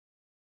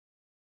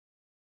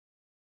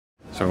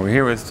So we're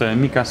here with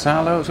Mika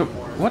Salo. So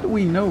what do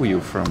we know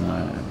you from?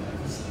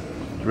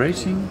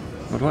 Racing?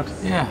 What?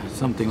 Yeah,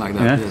 something like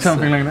that. Yeah, yes.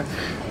 something like that.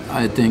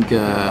 I think,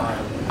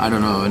 I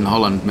don't know, in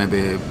Holland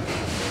maybe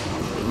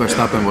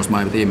Verstappen was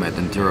my teammate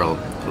in Tyrrell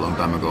a long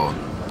time ago.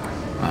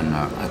 And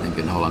I think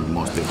in Holland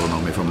most people know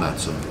me from that.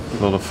 So. A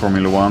lot of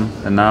Formula 1.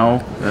 And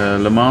now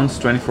Le Mans,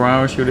 24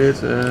 hours you did?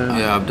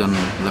 Yeah, I've done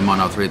Le Mans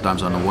now 3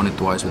 times and I won it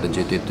twice with the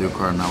GT2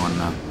 car now. And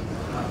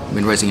I've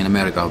been racing in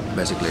America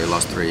basically the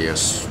last 3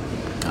 years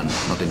and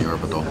not in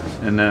Europe at all.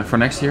 And for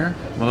next year,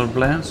 what are the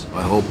plans?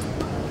 I hope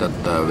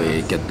that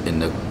we get in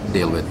the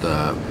deal with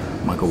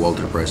Michael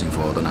Waltrip Racing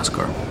for the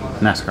NASCAR.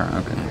 NASCAR,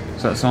 okay. Yeah.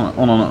 So it's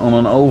on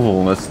an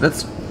oval.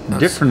 That's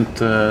different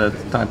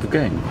type of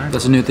game. Right?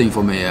 That's a new thing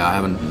for me. I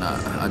haven't.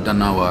 I've done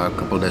now a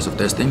couple of days of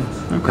testing,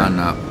 okay. And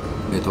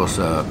it was,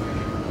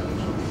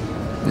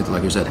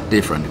 like you said,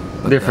 different.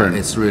 But, different.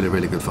 It's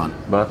really good fun.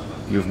 But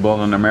you've bought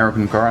an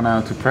American car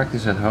now to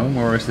practice at home,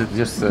 or is it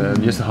just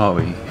a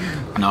hobby?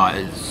 No,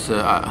 it's.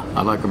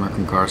 I like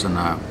American cars, and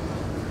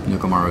new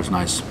Camaro is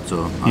nice.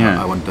 So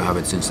I wanted to have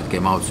it since it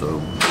came out.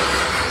 So.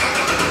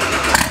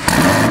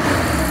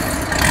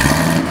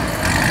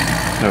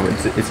 So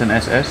it's an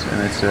SS,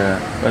 and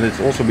but it's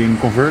also been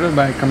converted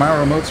by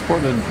Camaro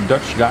Motorsport, a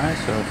Dutch guy.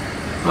 So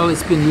well,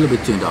 it's been a little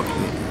bit tuned up.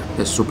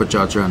 The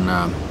supercharger and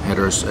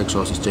headers,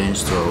 exhaust is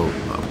changed, so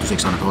up to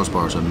 600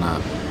 horsepower, and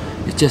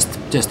it's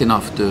just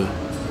enough to.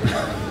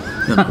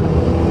 You know.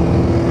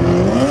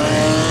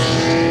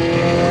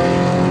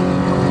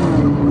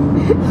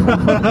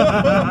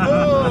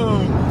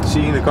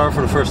 Seeing the car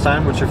for the first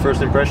time, what's your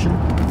first impression?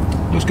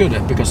 It was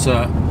good because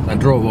I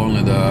drove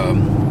only the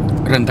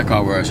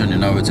rent-a-car version, you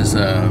know, which is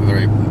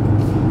very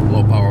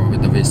low power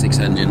with the V6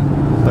 engine.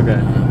 Okay.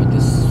 But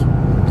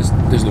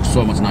this looks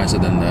so much nicer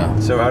than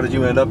the. So how did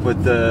you end up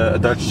with a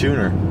Dutch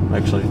tuner,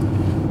 actually?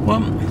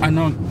 Well, I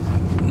know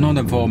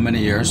them for many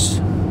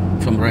years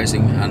from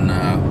racing, and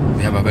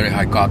we have a very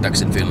high car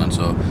tax in Finland,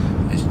 so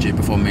it's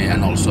cheaper for me,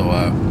 and also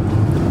I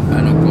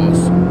know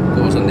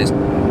Goes and these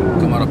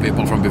Camaro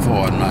people from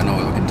before, and I know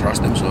I can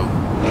trust them, so.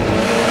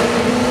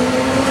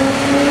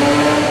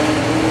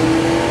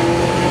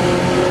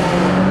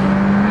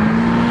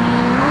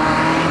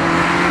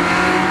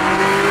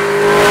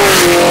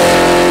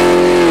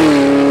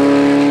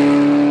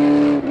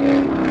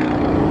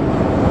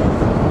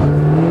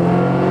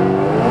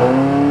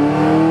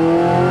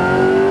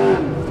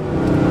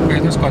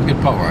 Quite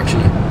good power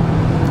actually.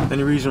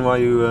 Any reason why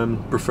you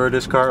prefer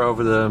this car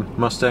over the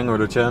Mustang or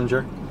the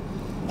Challenger?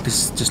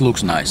 This just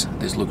looks nice.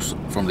 This looks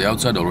from the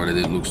outside already.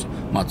 This looks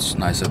much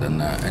nicer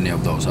than any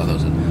of those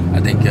others. And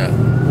I think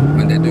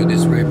when they do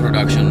this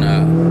reproduction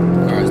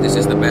cars, this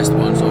is the best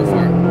one so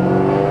far.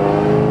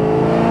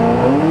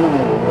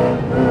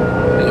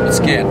 A little bit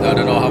scared. I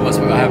don't know how much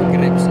I have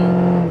grip. So.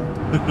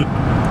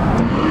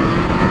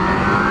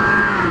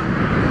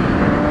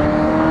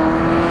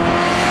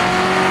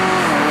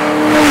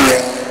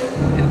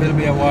 Will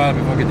be a while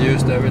before I get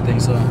used to everything,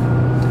 so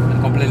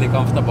I'm completely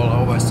comfortable.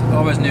 Always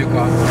new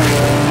car.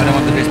 I don't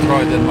want to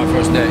destroy it on my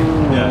first day.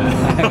 Yeah.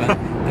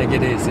 Take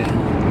it easy.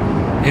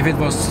 If it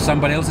was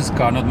somebody else's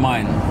car, not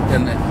mine,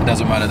 then it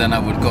doesn't matter. Then I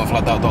would go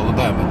flat out all the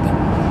time.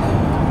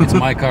 But it's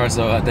my car,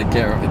 so I take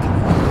care of it.